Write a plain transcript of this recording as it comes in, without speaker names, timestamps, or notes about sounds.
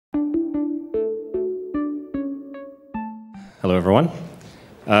Hello, everyone.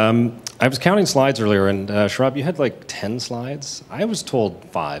 I was counting slides earlier, and Sharab, you had like 10 slides. I was told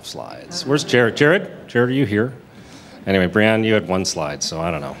 5 slides. Where's Jared? Jared, are you here? Anyway, Brianne, you had 1 slide, so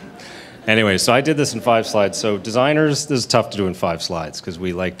I don't know. Anyway, so I did this in 5 slides. So designers, this is tough to do in 5 slides because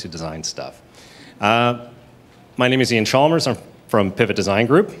we like to design stuff. My name is Ian Chalmers. I'm from Pivot Design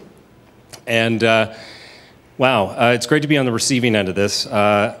Group. And wow, it's great to be on the receiving end of this.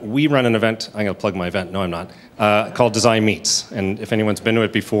 We run an event, I'm going to plug my event, no I'm not, called Design Meets. And if anyone's been to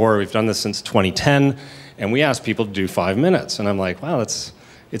it before, we've done this since 2010, and we ask people to do 5 minutes. And I'm like, wow, it's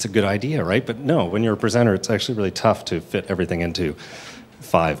a good idea, right? But no, when you're a presenter, it's actually really tough to fit everything into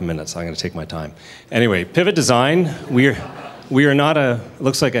 5 minutes. I'm going to take my time. Anyway, Pivot Design, we are not it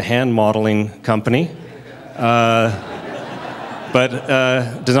looks like a hand modeling company. But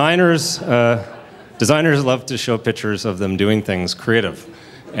designers love to show pictures of them doing things creative.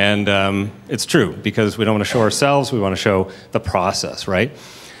 And it's true, because we don't want to show ourselves, we want to show the process, right?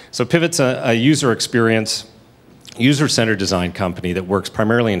 So Pivot's a user experience, user-centered design company that works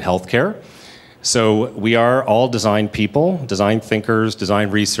primarily in healthcare. So we are all design people, design thinkers,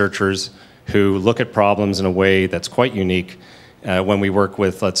 design researchers who look at problems in a way that's quite unique when we work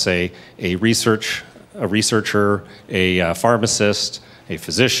with, let's say, a researcher, a pharmacist, a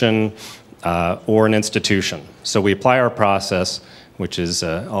physician, or an institution. So we apply our process, which is,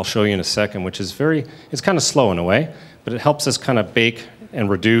 I'll show you in a second, which is it's kind of slow in a way, but it helps us kind of bake and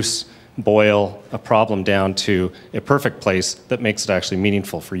reduce, boil a problem down to a perfect place that makes it actually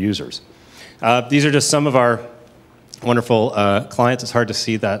meaningful for users. These are just some of our wonderful clients. It's hard to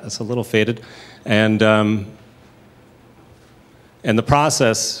see that, it's a little faded. And the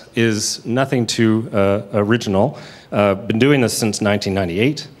process is nothing too original. Been doing this since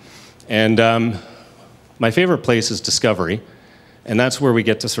 1998. And my favorite place is discovery. And that's where we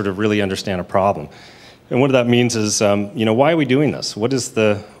get to sort of really understand a problem. And what that means is, why are we doing this? What is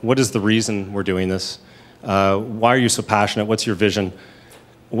the reason we're doing this? Why are you so passionate? What's your vision?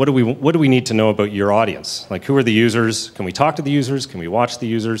 What do we need to know about your audience? Like, who are the users? Can we talk to the users? Can we watch the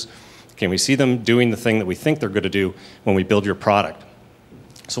users? Can we see them doing the thing that we think they're going to do when we build your product?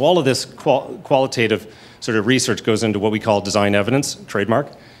 So all of this qualitative sort of research goes into what we call design evidence,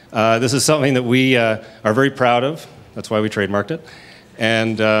 trademark. This is something that we are very proud of. That's why we trademarked it.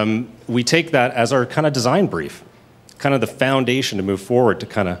 And we take that as our kind of design brief, kind of the foundation to move forward to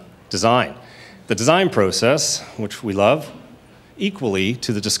kind of design. The design process, which we love, equally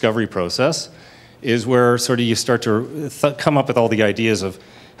to the discovery process, is where sort of you start to come up with all the ideas of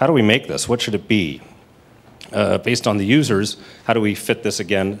how do we make this? What should it be? Based on the users, how do we fit this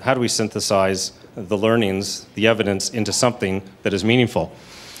again? How do we synthesize the learnings, the evidence, into something that is meaningful?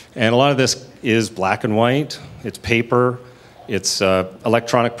 And a lot of this is black and white, it's paper, it's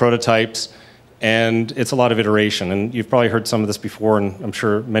electronic prototypes, and it's a lot of iteration. And you've probably heard some of this before, and I'm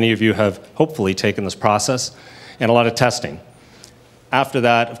sure many of you have hopefully taken this process, and a lot of testing. After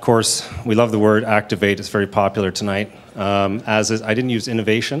that, of course, we love the word activate. It's very popular tonight. I didn't use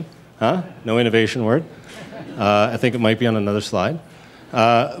innovation. Huh? No innovation word. I think it might be on another slide.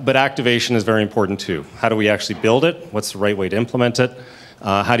 But activation is very important too. How do we actually build it? What's the right way to implement it?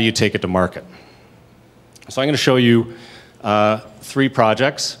 How do you take it to market? So I'm going to show you 3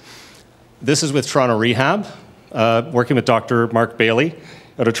 projects. This is with Toronto Rehab, working with Dr. Mark Bailey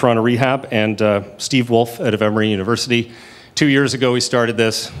out of Toronto Rehab and Steve Wolf out of Emory University. 2 years ago, we started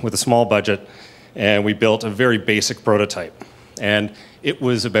this with a small budget, and we built a very basic prototype. And it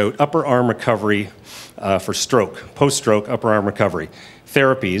was about upper arm recovery for stroke, post-stroke upper arm recovery,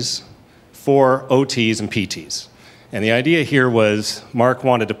 therapies for OTs and PTs. And the idea here was Mark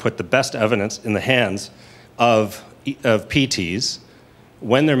wanted to put the best evidence in the hands of PTs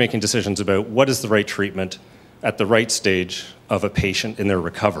when they're making decisions about what is the right treatment at the right stage of a patient in their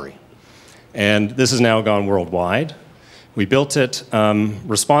recovery. And this has now gone worldwide. We built it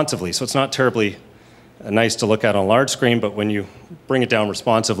responsively, so it's not terribly nice to look at on a large screen, but when you bring it down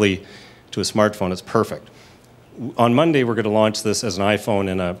responsively to a smartphone, it's perfect. On Monday, we're going to launch this as an iPhone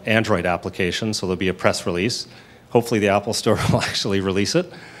and an Android application, so there'll be a press release. Hopefully the Apple Store will actually release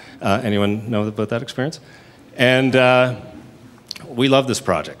it. Anyone know about that experience? And we love this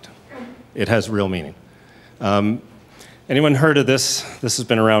project. It has real meaning. Anyone heard of this? This has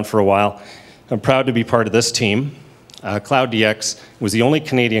been around for a while. I'm proud to be part of this team. CloudDX was the only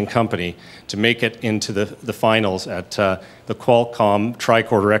Canadian company to make it into the finals at the Qualcomm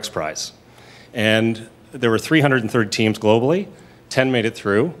Tricorder X Prize. And there were 330 teams globally, 10 made it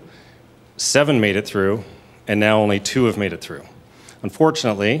through, 7 made it through, and now only 2 have made it through.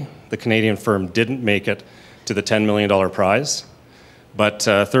 Unfortunately, the Canadian firm didn't make it to the $10 million prize, but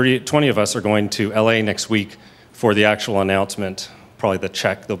 20 of us are going to LA next week for the actual announcement, probably the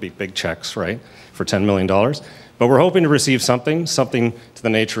check. There'll be big checks, right, for $10 million. But we're hoping to receive something to the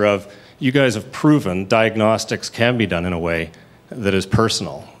nature of, you guys have proven diagnostics can be done in a way that is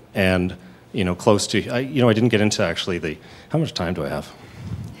personal and, close to, I didn't get into actually how much time do I have?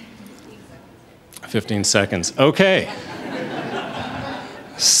 15 seconds. Okay.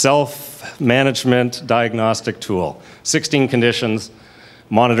 Self-management diagnostic tool. 16 conditions,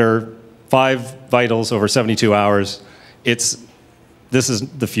 monitor 5 vitals over 72 hours. This is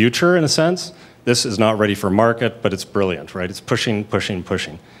the future in a sense. This is not ready for market, but it's brilliant, right? It's pushing, pushing,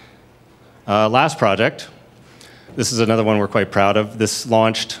 pushing. Last project. This is another one we're quite proud of. This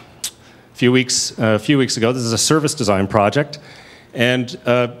launched a few weeks ago. This is a service design project. And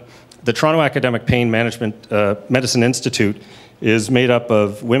the Toronto Academic Pain Medicine Institute is made up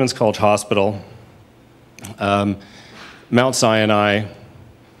of Women's College Hospital, Mount Sinai,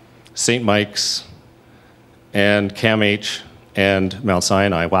 St. Mike's, and CAMH, and Mount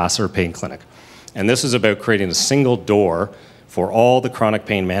Sinai Wasser Pain Clinic. And this is about creating a single door for all the chronic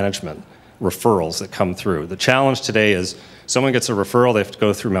pain management referrals that come through. The challenge today is someone gets a referral, they have to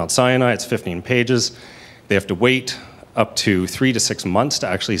go through Mount Sinai, it's 15 pages, they have to wait up to 3 to 6 months to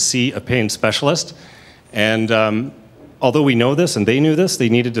actually see a pain specialist. And although we know this and they knew this, they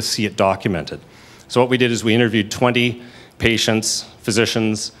needed to see it documented. So what we did is we interviewed 20 patients,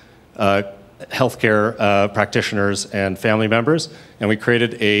 physicians, healthcare practitioners, and family members, and we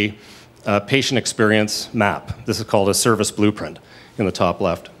created a patient experience map. This is called a service blueprint in the top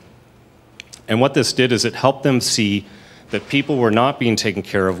left. And what this did is it helped them see that people were not being taken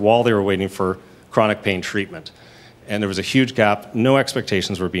care of while they were waiting for chronic pain treatment. And there was a huge gap. No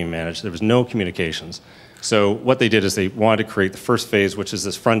expectations were being managed. There was no communications. So what they did is they wanted to create the first phase, which is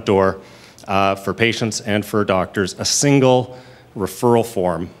this front door for patients and for doctors, a single referral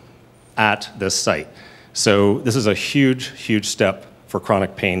form at this site. So this is a huge, huge step for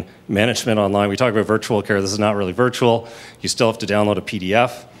chronic pain management online. We talk about virtual care. This is not really virtual. You still have to download a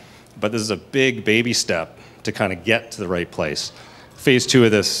PDF. But this is a big baby step to kind of get to the right place. Phase 2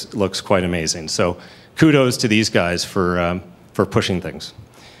 of this looks quite amazing. So kudos to these guys for pushing things.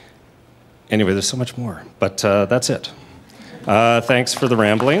 Anyway, there's so much more, but that's it. Thanks for the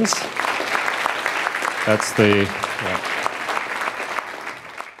ramblings. That's the... Yeah.